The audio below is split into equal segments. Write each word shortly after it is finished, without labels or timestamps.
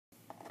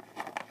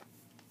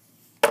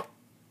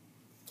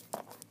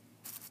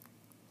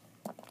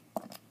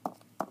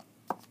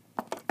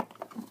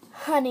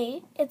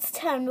Honey, it's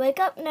time to wake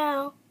up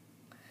now.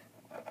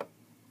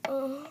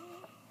 Mom,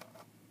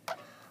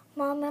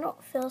 I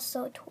don't feel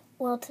so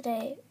well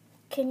today.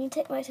 Can you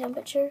take my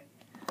temperature?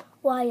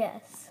 Why,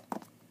 yes.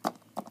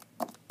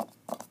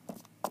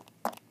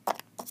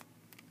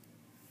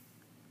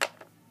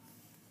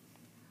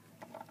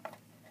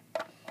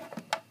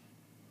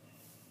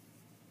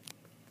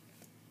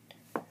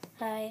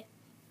 Hi,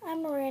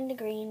 I'm Maranda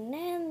Green,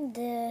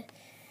 and,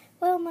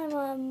 well, my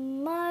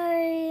mom,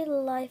 my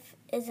life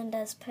isn't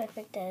as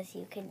perfect as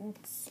you can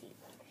see.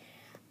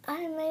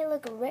 I may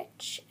look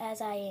rich as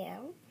I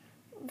am,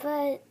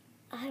 but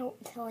I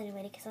don't tell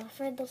anybody because I'm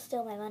afraid they'll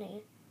steal my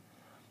money.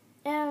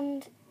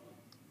 And,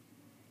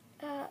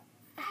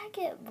 I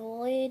get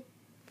bullied,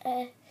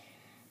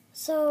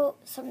 so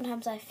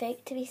sometimes I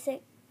fake to be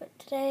sick, but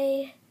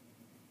today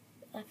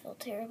I feel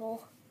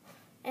terrible,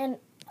 and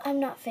I'm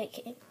not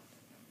faking.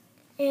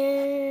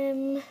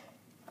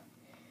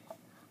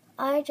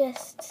 I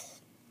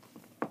just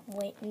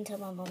wait until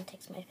my mom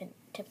takes my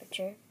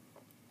temperature.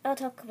 I'll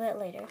talk about it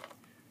later.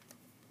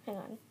 Hang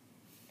on.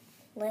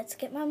 Let's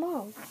get my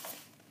mom.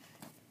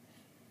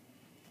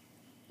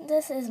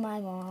 This is my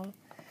mom.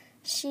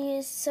 She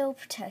is so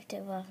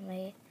protective of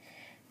me.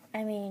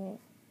 I mean,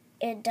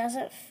 it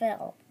doesn't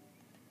fail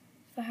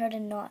for her to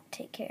not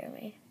take care of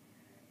me.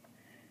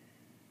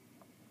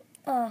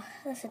 Oh,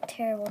 that's a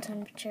terrible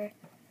temperature.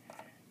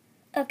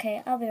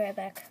 Okay, I'll be right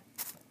back.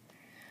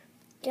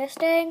 Just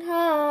staying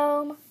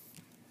home.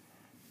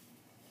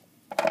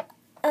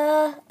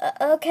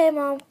 Okay,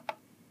 Mom.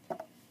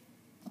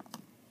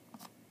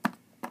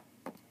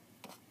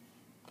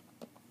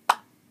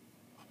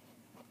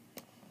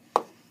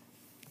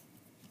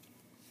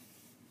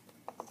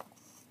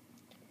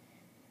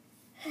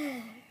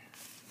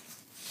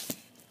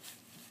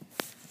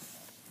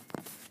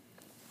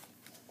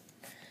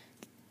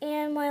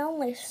 And my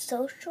only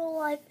social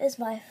life is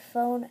my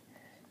phone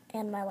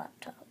and my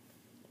laptop.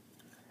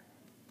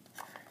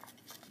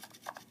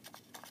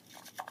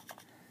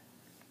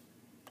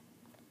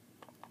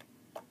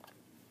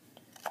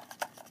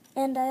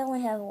 And I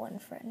only have one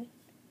friend.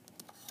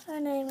 Her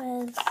name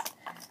is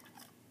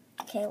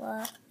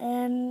Kayla,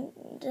 and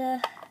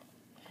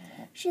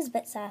she's a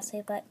bit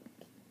sassy, but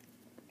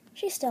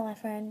she's still my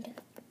friend.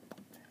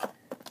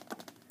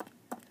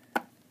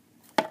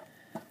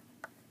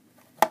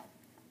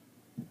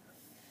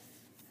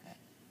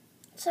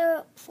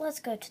 So,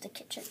 let's go to the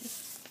kitchen,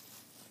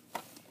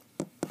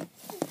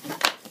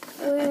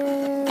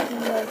 where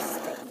most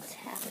things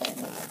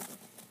happen.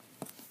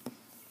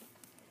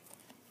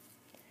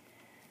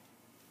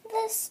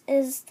 This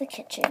is the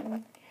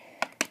kitchen.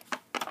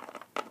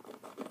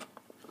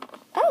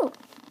 Oh,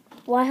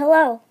 why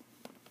hello.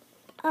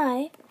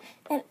 I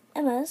am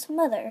Emma's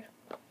mother.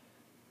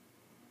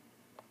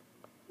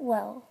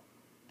 Well,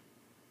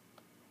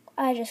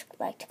 I just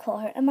like to call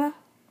her Emma.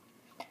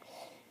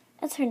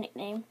 That's her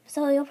nickname,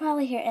 so you'll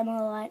probably hear Emma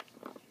a lot.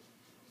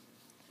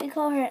 We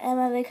call her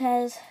Emma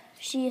because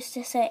she used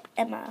to say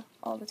Emma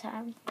all the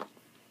time.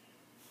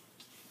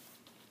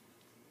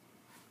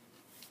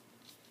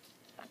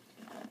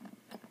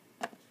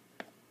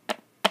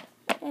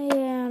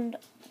 And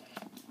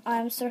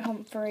I'm Sir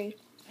Humphrey.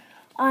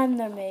 I'm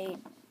their maid.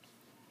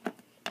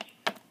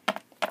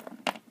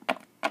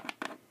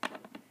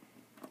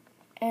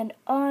 And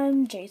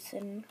I'm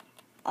Jason.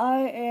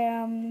 I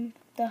am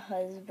the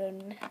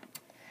husband.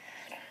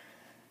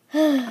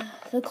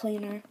 The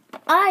cleaner.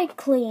 I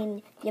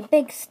clean, you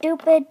big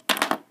stupid.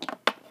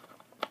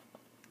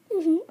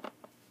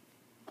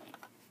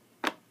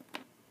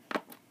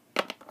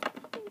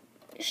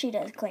 She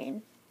does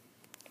clean.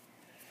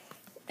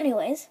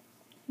 Anyways,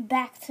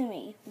 back to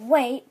me.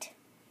 Wait,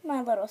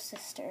 my little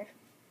sister.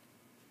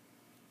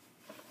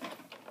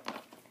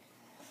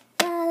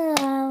 La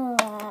la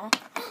la.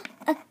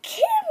 A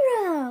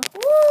camera!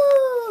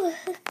 Woo!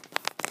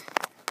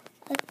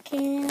 A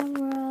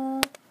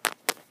camera.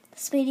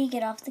 Sweetie,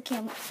 get off the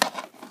camera.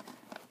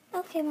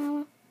 Okay,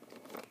 Mama.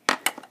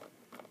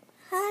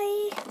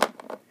 Hi.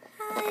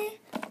 Hi.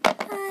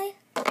 Hi.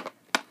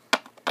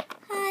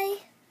 Hi.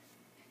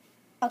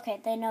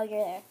 Okay, they know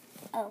you're there.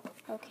 Oh,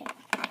 okay.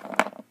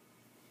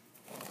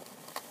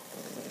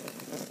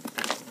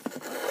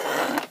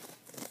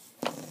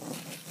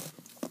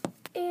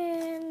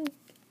 And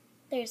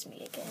there's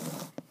me again.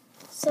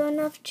 So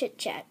enough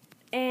chit-chat,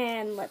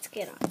 and let's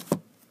get on.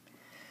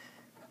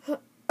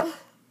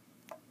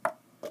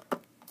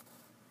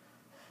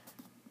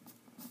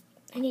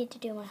 I need to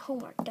do my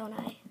homework, don't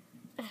I?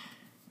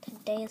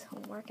 Today's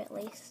homework, at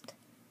least.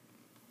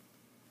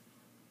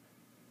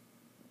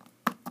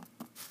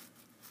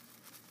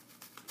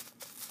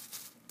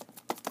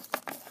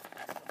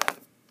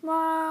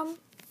 Mom.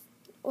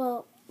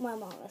 Well, my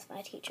mom is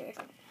my teacher.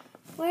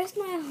 Where's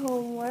my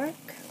homework?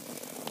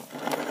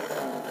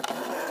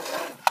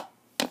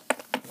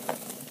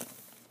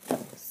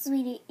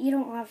 Sweetie, you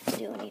don't have to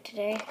do any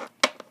today.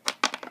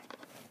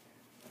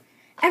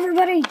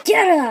 Everybody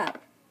get up!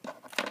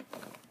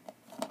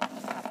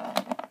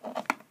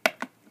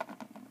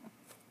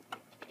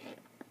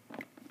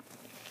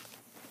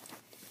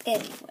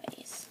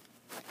 Anyways.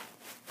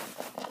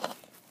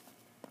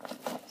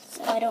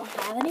 don't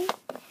have any?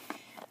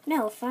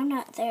 No, if I'm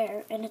not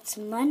there and it's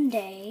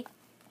Monday,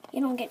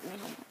 you don't get me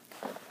homework.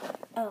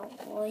 Oh,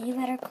 well, you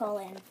better call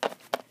in.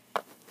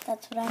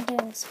 That's what I'm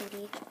doing,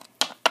 sweetie.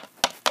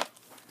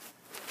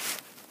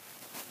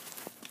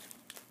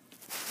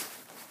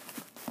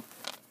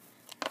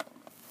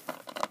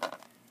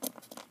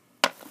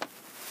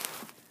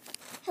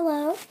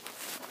 Hello?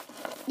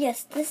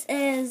 Yes, this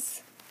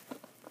is,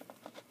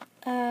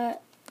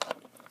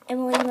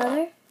 Emily's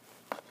mother?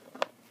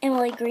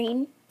 Maranda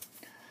Green.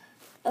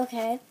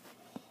 Okay.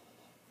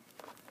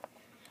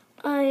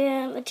 I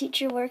am a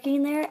teacher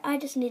working there. I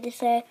just need to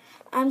say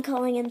I'm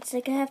calling in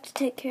sick. I have to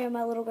take care of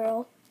my little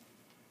girl.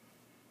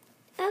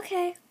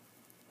 Okay.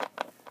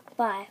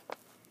 Bye.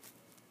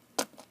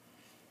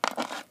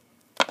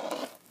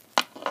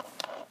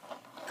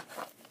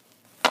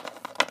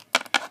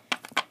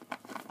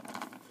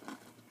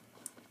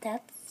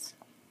 That's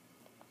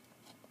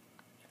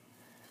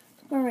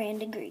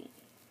Maranda Green.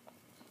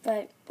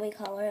 But we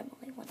call her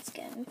Emily once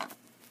again.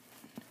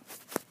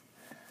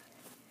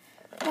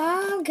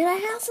 Mom, can I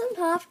have some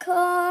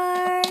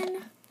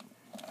popcorn?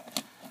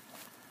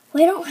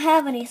 We don't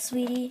have any,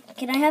 sweetie.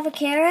 Can I have a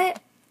carrot?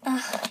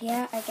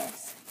 Yeah, I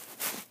guess.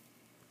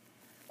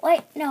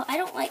 Wait, no, I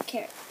don't like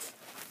carrots.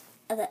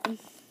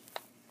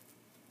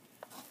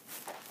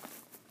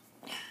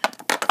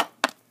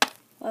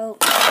 Oh.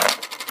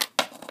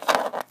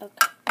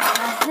 Okay.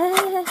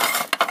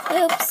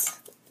 Oops.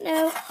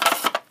 No.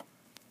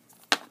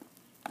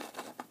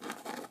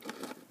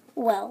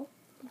 Well,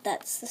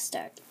 that's the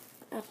start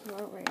of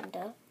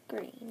Maranda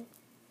Green.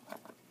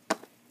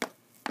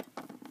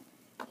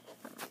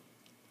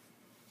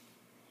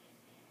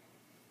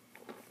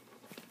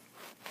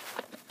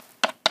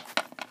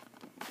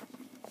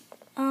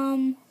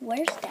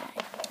 Where's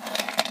Dad?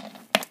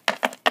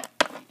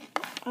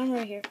 I'm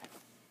right here.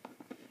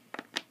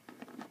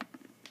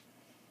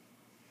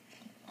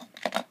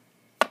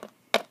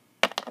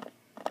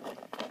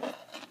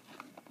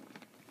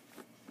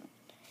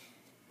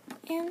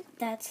 And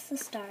that's the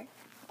start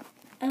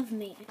of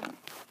me.